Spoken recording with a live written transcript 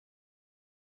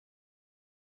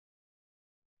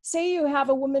Say you have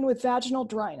a woman with vaginal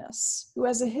dryness who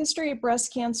has a history of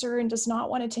breast cancer and does not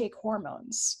want to take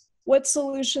hormones. What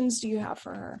solutions do you have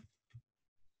for her?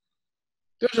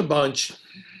 There's a bunch.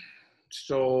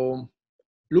 So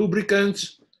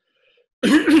lubricants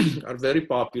are very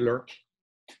popular.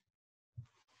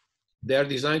 They're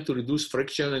designed to reduce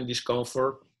friction and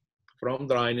discomfort from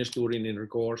dryness during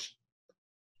intercourse.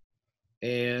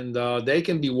 And they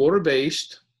can be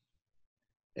water-based,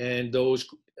 and those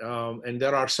and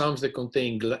there are some that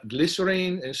contain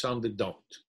glycerin and some that don't.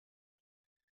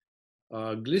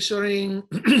 Glycerin,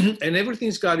 and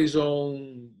everything's got its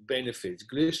own benefits.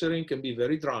 Glycerin can be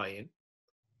very drying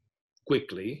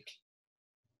quickly,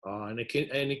 and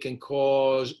it can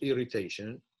cause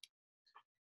irritation.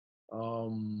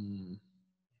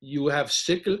 You have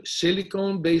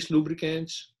silicone-based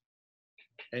lubricants,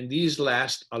 and these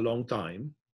last a long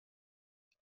time.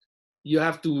 You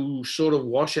have to sort of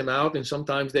wash them out, and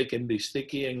sometimes they can be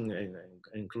sticky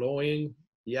and cloying.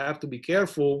 You have to be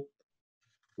careful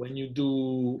when you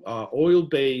do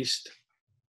oil-based,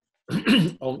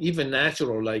 or even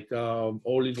natural, like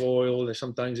olive oil, that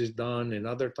sometimes is done, and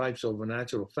other types of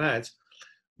natural fats.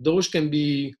 Those can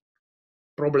be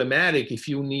problematic if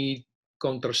you need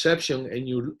contraception and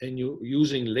you're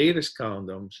using latest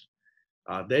condoms.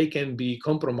 They can be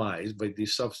compromised by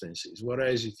these substances.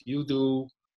 Whereas if you do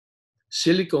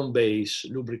silicone-based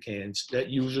lubricants, that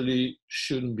usually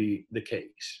shouldn't be the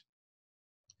case.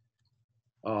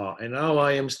 And now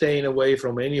I am staying away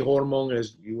from any hormone,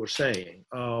 as you were saying.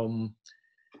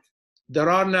 There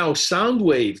are now sound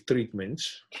wave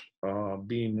treatments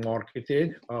being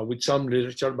marketed with some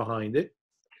literature behind it.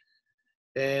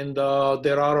 And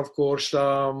there are, of course,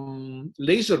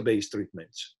 laser-based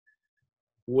treatments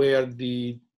where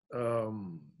the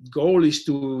goal is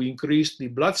to increase the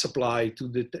blood supply to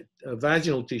the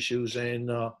vaginal tissues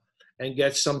and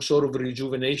get some sort of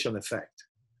rejuvenation effect.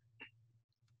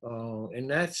 And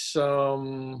that's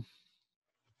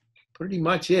pretty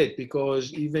much it,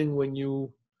 because even when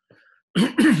you,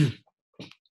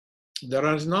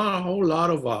 there is not a whole lot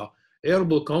of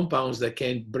herbal compounds that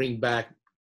can bring back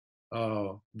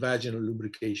vaginal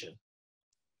lubrication.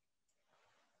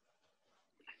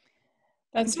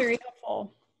 That's very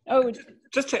helpful. Oh,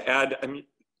 just to add, I mean,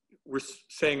 we're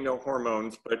saying no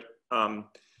hormones, but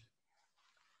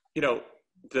you know,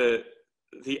 the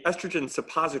estrogen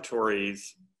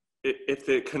suppositories, if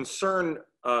the concern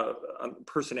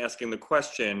person asking the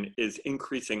question is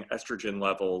increasing estrogen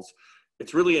levels,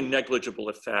 it's really a negligible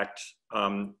effect.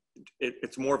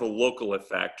 It's more of a local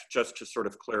effect, just to sort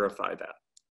of clarify that.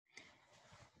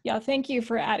 Yeah, thank you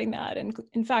for adding that. And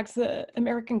in fact, the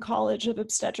American College of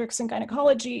Obstetrics and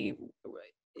Gynecology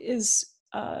is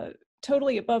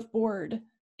totally above board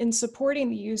in supporting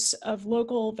the use of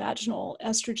local vaginal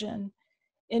estrogen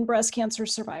in breast cancer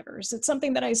survivors. It's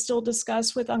something that I still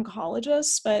discuss with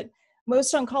oncologists, but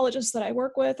most oncologists that I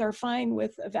work with are fine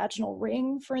with a vaginal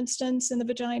ring, for instance, in the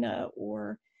vagina,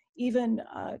 or even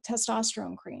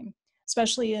testosterone cream,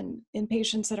 especially in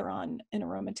patients that are on an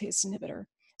aromatase inhibitor.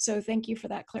 So thank you for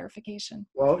that clarification.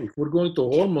 Well, if we're going to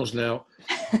hormones now.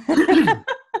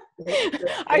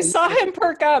 I saw him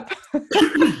perk up.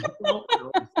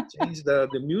 Change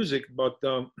the music, but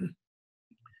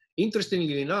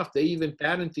interestingly enough, they even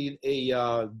patented a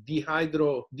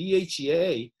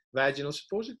DHEA vaginal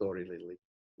suppository lately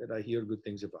that I hear good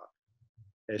things about.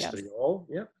 Estriol,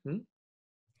 yes. Yeah.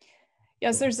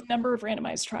 Yes, there's a number of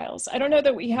randomized trials. I don't know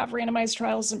that we have randomized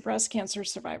trials in breast cancer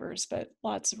survivors, but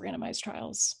lots of randomized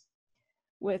trials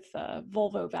with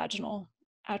vulvovaginal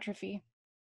atrophy.